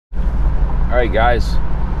Alright guys,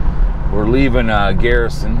 we're leaving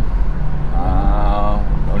Garrison.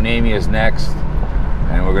 Onami is next,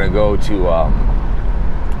 and we're going to go to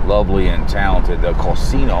lovely and talented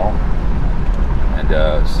casino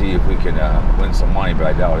and see if we can win some money, but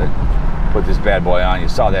I doubt it. Put this bad boy on. You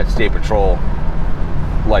saw that state patrol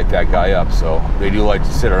light that guy up, so they do like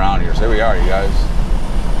to sit around here. So here we are, you guys.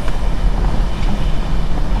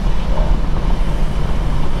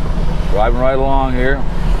 Driving right along here.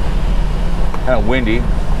 Kind of windy.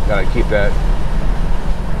 Gotta keep that.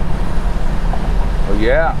 Oh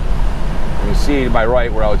yeah. You can see to my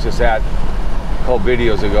right where I was just at a couple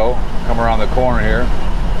videos ago. Come around the corner here.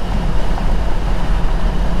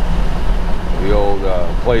 The old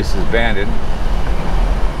place is abandoned.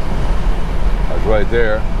 I was right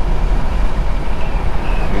there.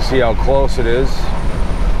 You see how close it is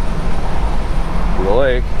to the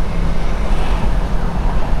lake.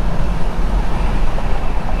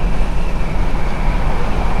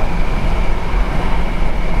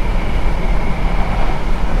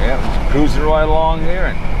 Cruising right along here,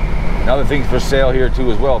 and other things for sale here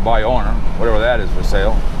too as well, by owner, whatever that is for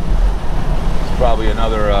sale. It's probably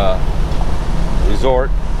another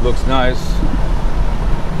resort. Looks nice.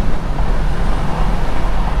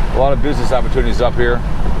 A lot of business opportunities up here.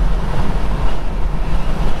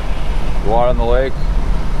 Go out on the lake,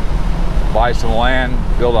 buy some land,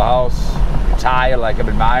 build a house, retire like I've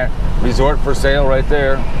been buying. Resort for sale right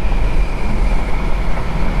there.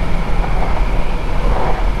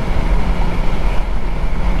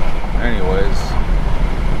 Anyways,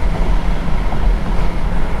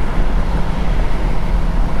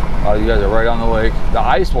 you guys are right on the lake. The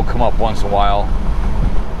ice will come up once in a while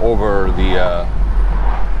over the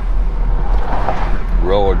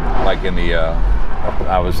road, like in the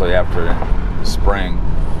obviously after the spring.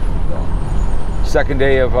 So, second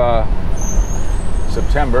day of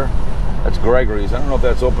September. That's Gregory's. I don't know if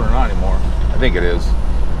that's open or not anymore. I think it is.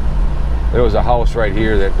 There was a house right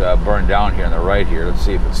here that burned down here on the right here. Let's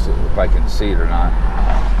see if I can see it or not.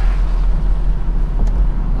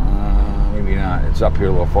 Maybe not. It's up here a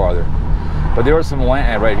little farther. But there was some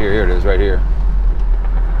land right here. Here it is, right here.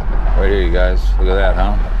 Right here, you guys. Look at that,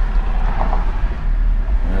 huh?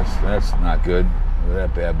 That's not good. Look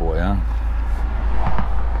at that bad boy, huh?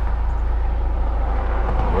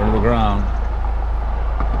 Right to the ground.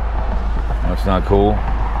 That's not cool.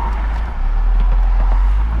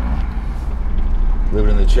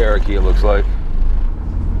 Living in the Cherokee, it looks like.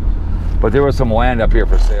 But there was some land up here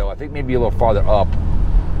for sale. I think maybe a little farther up,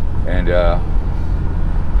 and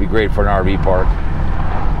be great for an RV park.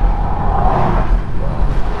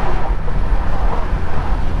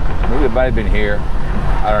 Maybe it might have been here.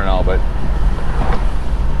 I don't know, but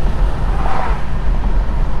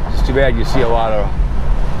it's too bad you see a lot of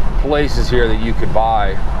places here that you could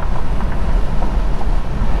buy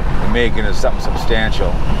and make into something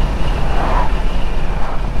substantial.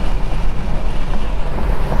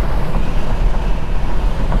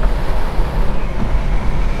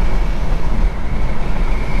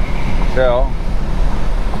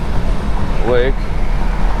 Lake,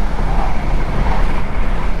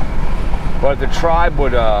 but the tribe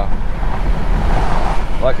would,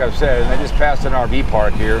 like I've said, and I just passed an RV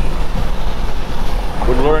park here,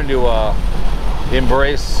 would learn to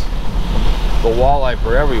embrace the walleye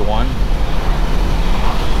for everyone.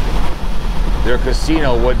 Their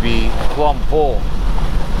casino would be plumb full.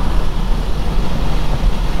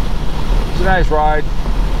 It's a nice ride.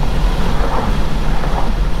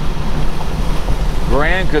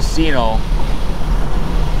 Grand Casino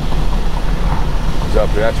is up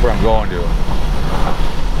there. That's where I'm going to.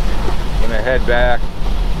 I'm gonna head back.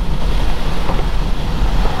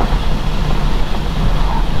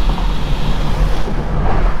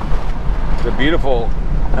 It's a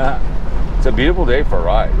beautiful day for a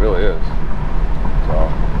ride. It really is. So,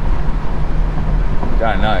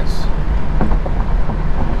 kind of nice.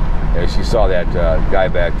 As you saw that guy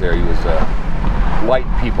back there, he was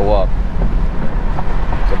lighting people up.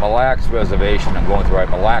 It's a Mille Lacs reservation. I'm going through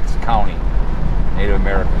Mille Lacs County. Native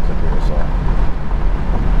Americans up here, so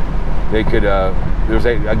they could. There's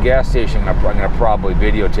a gas station. I'm going to probably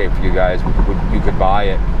videotape for you guys. You could buy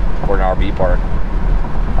it for an RV park.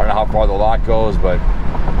 I don't know how far the lot goes, but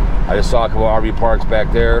I just saw a couple of RV parks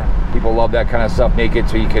back there. People love that kind of stuff. Make it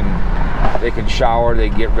so they can shower. They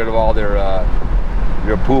get rid of all their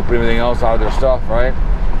poop and everything else out of their stuff, right?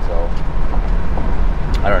 So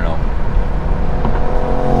I don't know.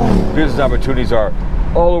 Business opportunities are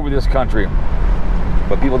all over this country,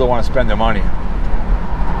 but people don't want to spend their money.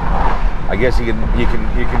 I guess you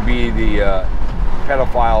can be the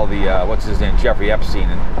pedophile, what's his name, Jeffrey Epstein,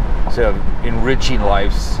 and instead of enriching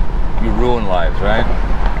lives, you ruin lives, right?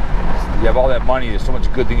 You have all that money, there's so much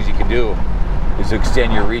good things you can do is to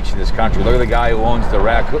extend your reach in this country. Look at the guy who owns the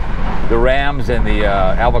Rams and the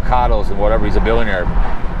avocados and whatever. He's a billionaire.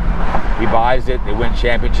 He buys it, they win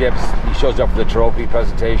championships. He shows up for the trophy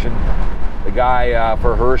presentation. The guy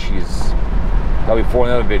for Hershey's, that'll be for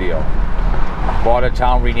another video, bought a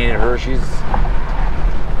town, renamed it Hershey's.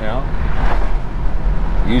 You know,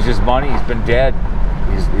 used his money. He's been dead.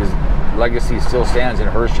 His legacy still stands in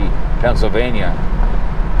Hershey, Pennsylvania.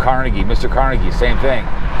 Carnegie, Mr. Carnegie, same thing.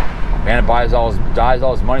 Man that dies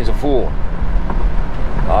all his money is a fool. A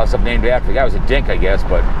lot of stuff named after the guy. Was a dink, I guess,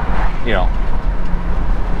 but you know,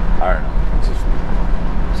 I don't know. It's just,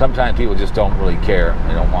 sometimes people just don't really care.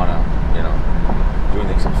 They don't want to, you know, do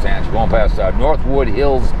anything substantial. Going past Northwood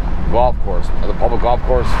Hills Golf Course, another public golf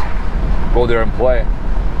course. Go there and play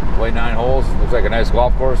 9 holes. Looks like a nice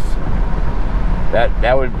golf course.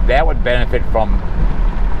 That would benefit from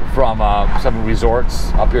some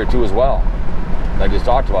resorts up here too as well. I just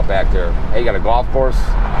talked about back there. Hey, you got a golf course?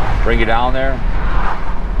 Bring you down there.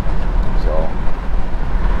 So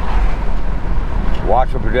watch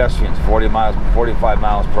for pedestrians. 45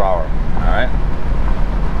 miles per hour. All right.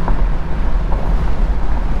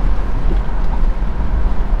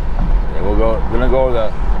 Okay, we're gonna go to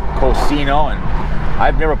the casino, and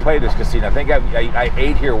I've never played this casino. I think I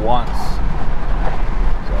ate here once.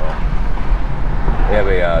 So they have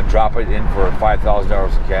a drop it in for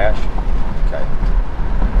 $5,000 in cash. Okay.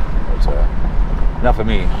 Enough of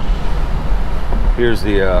me. Here's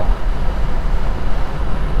the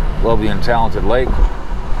lovely and talented lake.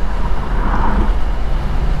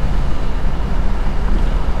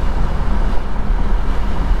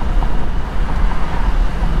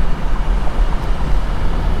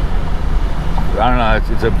 I don't know,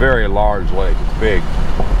 it's a very large lake. It's big.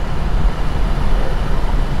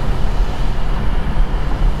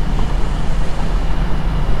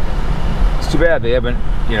 It's too bad they haven't,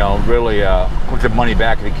 you know, really put the money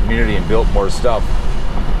back in the community and built more stuff.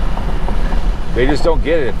 They just don't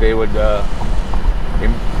get it. If they would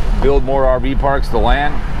build more RV parks, the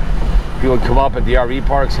land, people would come up at the RV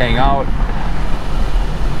parks, hang out.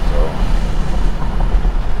 So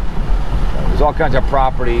there's all kinds of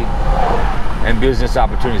property and business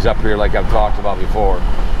opportunities up here, like I've talked about before.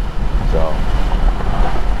 So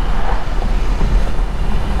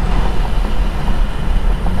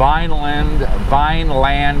Vineland,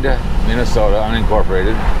 Minnesota,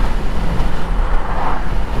 unincorporated.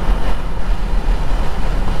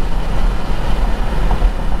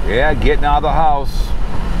 Yeah, getting out of the house.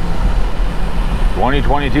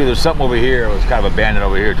 2022. There's something over here. It was kind of abandoned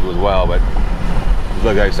over here too as well, but it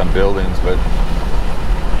looked like some buildings. But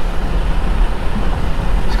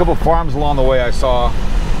there's a couple farms along the way I saw,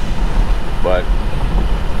 but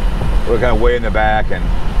we're kind of way in the back and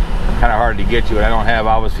kind of hard to get to. And I don't have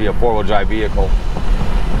obviously a 4-wheel drive vehicle.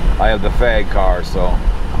 I have the fag car, so.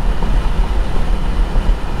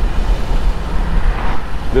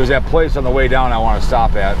 There's that place on the way down I want to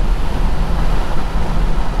stop at.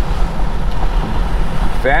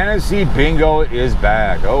 Fantasy Bingo is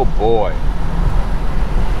back. Oh boy.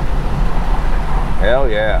 Hell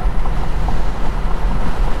yeah.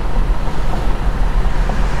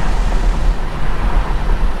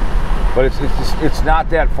 But it's not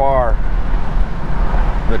that far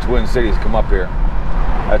from the Twin Cities. Come up here.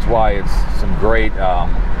 That's why it's some great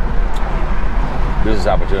business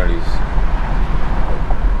opportunities.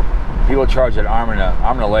 People charge an arm and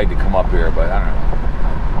a leg to come up here, but I don't know.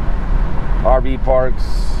 RV parks,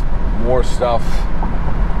 more stuff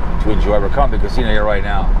to enjoy. We're coming to the casino here right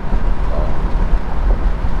now.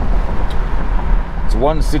 It's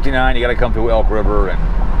 169. You got to come through Elk River,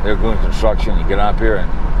 and they're doing construction. You get up here and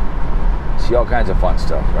see all kinds of fun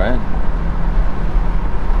stuff, right?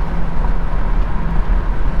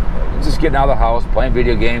 Just getting out of the house, playing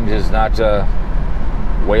video games is not a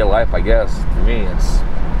way of life, I guess. For me, it's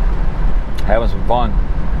having some fun,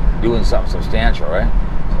 doing something substantial, right?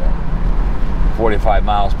 So, 45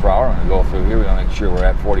 miles per hour. I'm going to go through here. We're going to make sure we're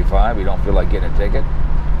at 45. We don't feel like getting a ticket.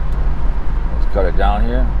 Let's cut it down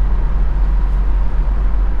here.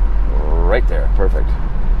 Right there. Perfect.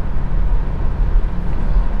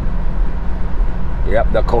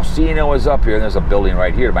 Yep, the casino is up here. There's a building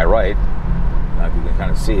right here to my right. I don't know if you can kind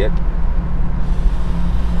of see it.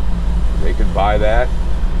 They could buy that,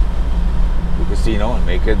 the casino, and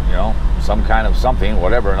make it, you know, some kind of something,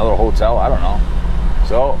 whatever, another hotel, I don't know.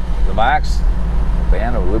 So, the Max, the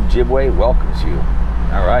band of Ojibwe welcomes you.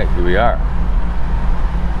 All right, here we are.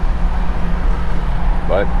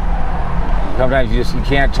 But sometimes you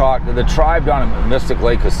can't talk. The tribe down in Mystic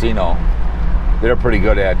Lake Casino, they're pretty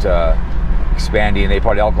good at expanding. They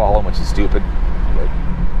put alcohol in, which is stupid. But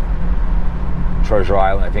Treasure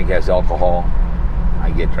Island, I think, has alcohol.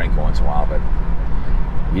 I get drinking once in a while, but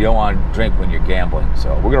you don't want to drink when you're gambling.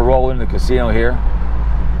 So we're gonna roll into the casino here,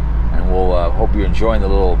 and we'll hope you're enjoying the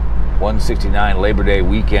little 169 Labor Day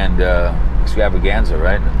weekend extravaganza,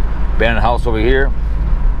 right? Abandoned house over here.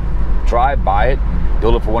 Try, buy it,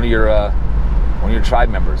 build it for one of your tribe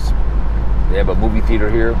members. They have a movie theater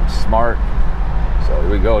here. Smart. So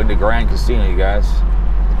here we go into Grand Casino, you guys.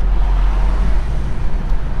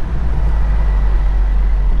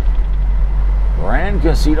 Grand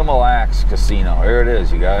Casino Mille Lacs Casino. Here it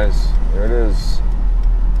is, you guys. There it is.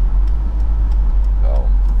 Go.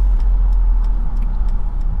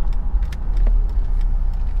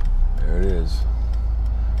 There it is.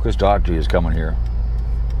 Chris Daughtry is coming here.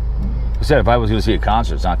 I said if I was going to see a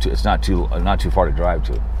concert, it's not too far to drive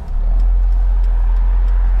to.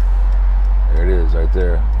 There it is, right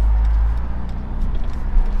there.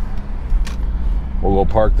 We'll go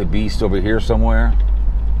park the Beast over here somewhere,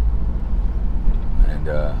 and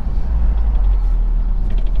I'll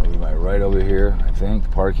be right over here, I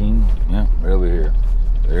think. Parking, yeah, right over here.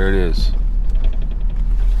 There it is.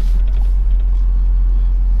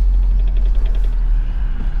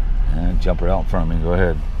 And jump it out in front of me. Go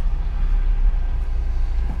ahead.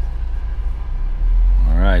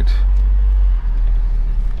 All right.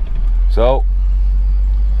 So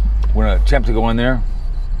we're gonna attempt to go in there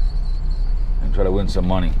and try to win some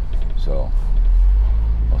money. So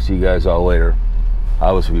I'll see you guys all later.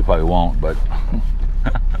 Obviously we probably won't, but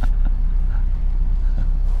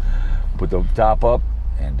put the top up,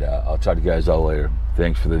 and I'll talk to you guys all later.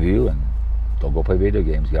 Thanks for the view, and don't go play video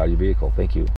games. Get out of your vehicle. Thank you.